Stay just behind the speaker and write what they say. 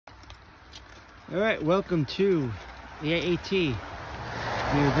All right, welcome to the AAT near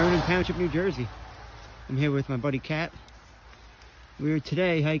Vernon Township, New Jersey. I'm here with my buddy Kat. We're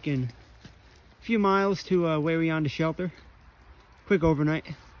today hiking a few miles to Waywayanda Shelter. Quick overnight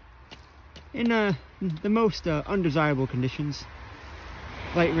in the most undesirable conditions.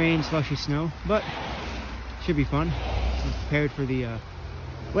 Light rain, slushy snow, but should be fun. I'm prepared for the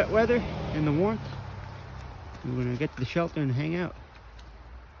wet weather and the warmth. We're gonna get to the shelter and hang out.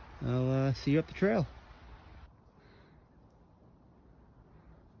 I'll see you up the trail.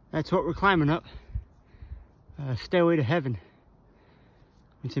 That's what we're climbing up. Stairway to heaven.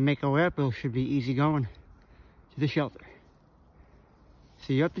 Once we make our way up, it should be easy going to the shelter.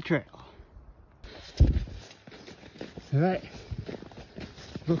 See you up the trail. Alright.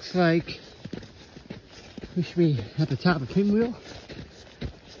 Looks like we should be at the top of Pinwheel.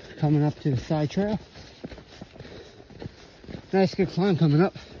 Coming up to the side trail. Nice good climb coming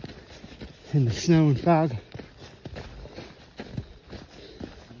up in the snow and fog.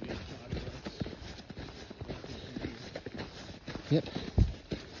 Yep.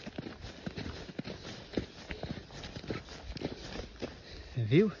 The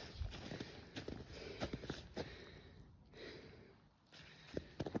view.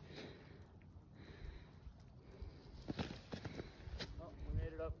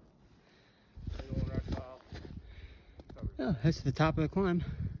 Oh, that's the top of the climb.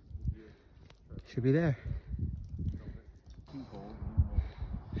 Should be there.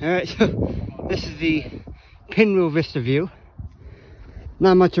 Alright, so this is the Pinwheel Vista view.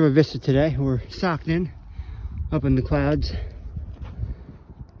 Not much of a vista today. We're socked in, up in the clouds.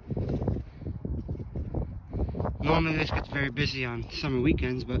 Normally this gets very busy on summer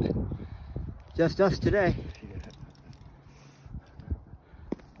weekends, but just us today.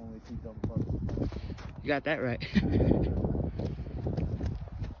 You got that right.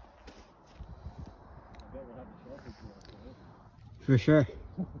 For sure.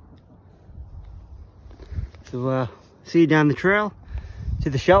 So see you down the trail to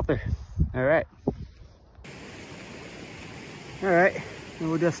the shelter. All right.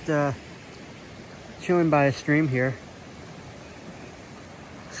 And we're just chilling by a stream here.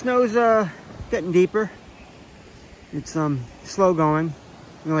 Snow's getting deeper. It's slow going.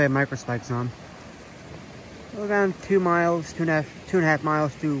 We only have micro spikes on. We're down 2 miles, two and a half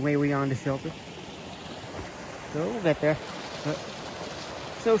miles to Waywayanda Shelter. So we'll get there. But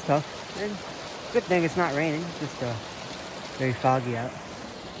snow's tough. And good thing it's not raining. Just very foggy out.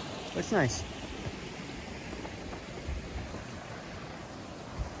 But it's nice.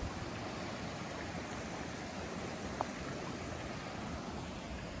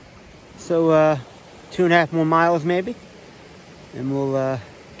 So 2.5 more miles maybe, and we'll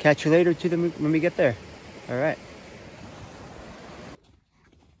catch you later when we get there. All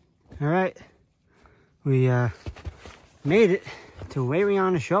right, we made it to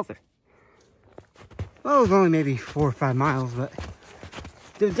Waywayanda Shelter. Well, it was only maybe 4 or 5 miles, but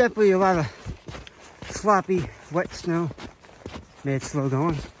there's definitely a lot of sloppy, wet snow. Made it slow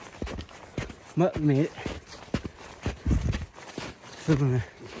going, but we made it. So we're gonna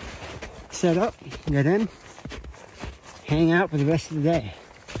set up, get in, hang out for the rest of the day.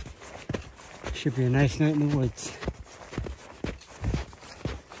 Should be a nice night in the woods.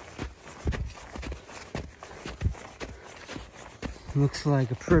 Looks like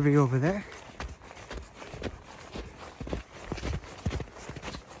a privy over there.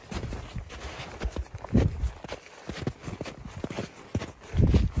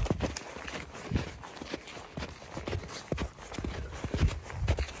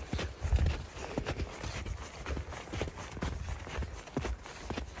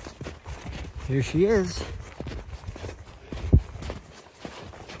 Here she is.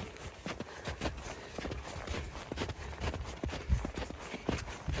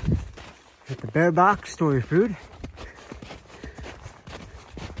 At the bear box, store your food.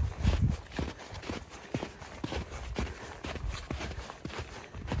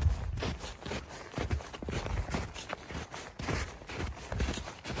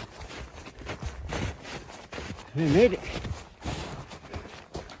 We made it.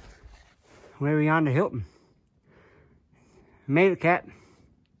 Waywayanda Hilton. Made it, Kat.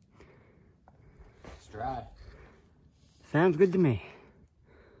 It's dry. Sounds good to me.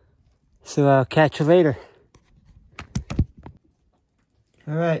 So I'll catch you later.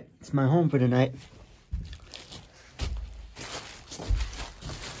 All right, it's my home for the night.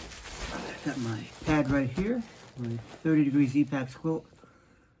 I've got my pad right here, my 30 degree Z-Pax quilt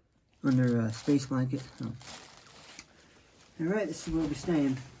under a space blanket. Oh. All right, this is where we're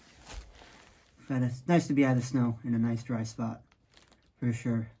staying. It's nice to be out of the snow in a nice dry spot, for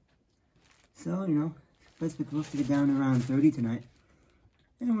sure. So, you know, it's supposed to get down around 30 tonight.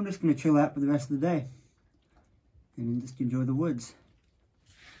 And we're just going to chill out for the rest of the day. And just enjoy the woods.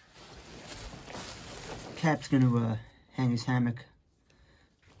 Cap's going to hang his hammock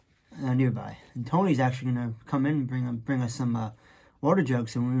nearby. And Tony's actually going to come in and bring us some water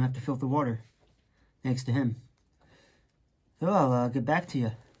jugs so we don't have to filter water. Thanks to him. So I'll get back to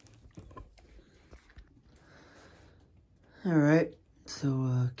you. Alright,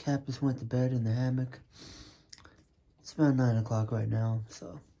 so Cap just went to bed in the hammock. It's about 9 o'clock right now,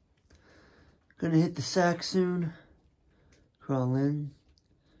 so gonna hit the sack soon. Crawl in.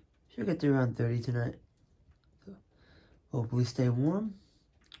 Should get to around 30 tonight. So hopefully stay warm.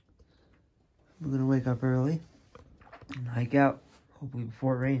 We're gonna wake up early and hike out, hopefully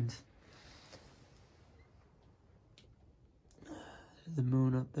before it rains. There's the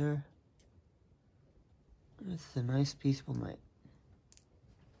moon up there. It's a nice, peaceful night.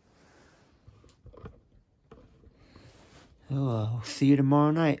 So, we'll see you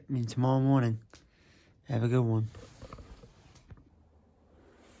tomorrow night. I mean, tomorrow morning. Have a good one.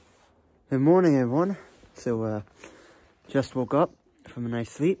 Good morning, everyone. So, just woke up from a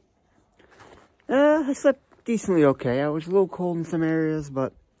nice sleep. I slept decently okay. I was a little cold in some areas,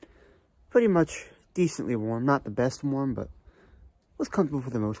 but pretty much decently warm. Not the best warm, but was comfortable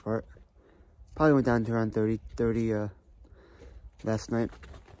for the most part. Probably went down to around 30 last night.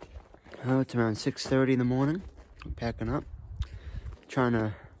 It's around 6:30 in the morning. I'm packing up. Trying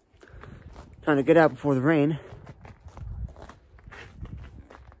to get out before the rain.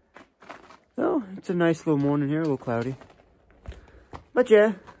 So, it's a nice little morning here, a little cloudy. But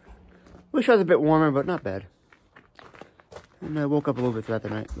yeah, wish I was a bit warmer, but not bad. And I woke up a little bit throughout the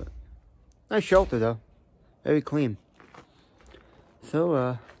night, but nice shelter though. Very clean.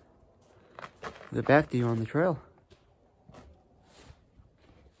 So, get back to you on the trail.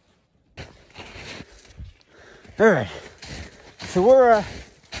 Alright, so we're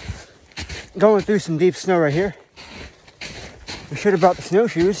going through some deep snow right here. We should have brought the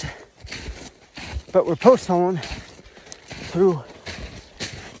snowshoes, but we're post-holing through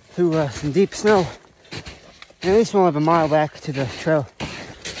some deep snow. And at least we'll have a mile back to the trail,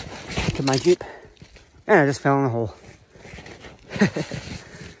 to my Jeep. And I just fell in a hole.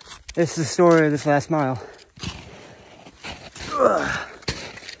 This is the story of this last mile. Ugh.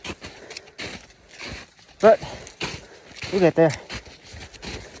 But we'll get there.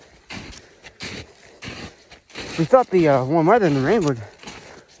 We thought the warm weather and the rain would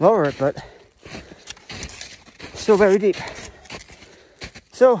lower it, but still very deep.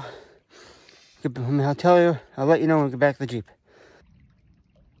 So, I'll let you know when we get back to the Jeep.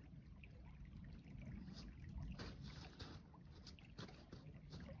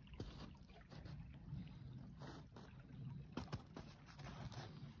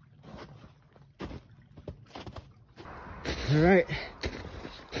 Alright,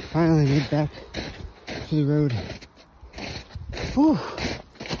 finally made back to the road. Whew,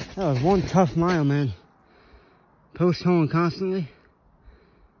 that was one tough mile, man. Post-holing constantly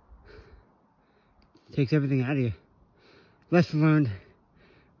takes everything out of you. Lesson learned,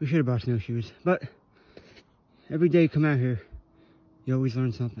 we should have brought snowshoes, but every day you come out here, you always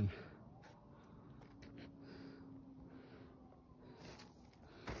learn something.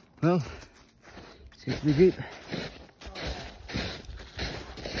 Well, take the Jeep.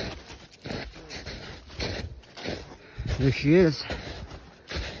 There she is.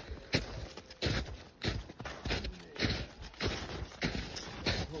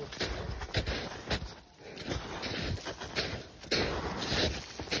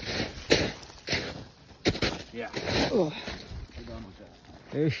 Yeah. Oh.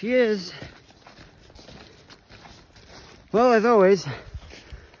 There she is. Well, as always,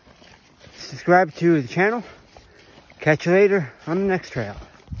 subscribe to the channel. Catch you later on the next trail.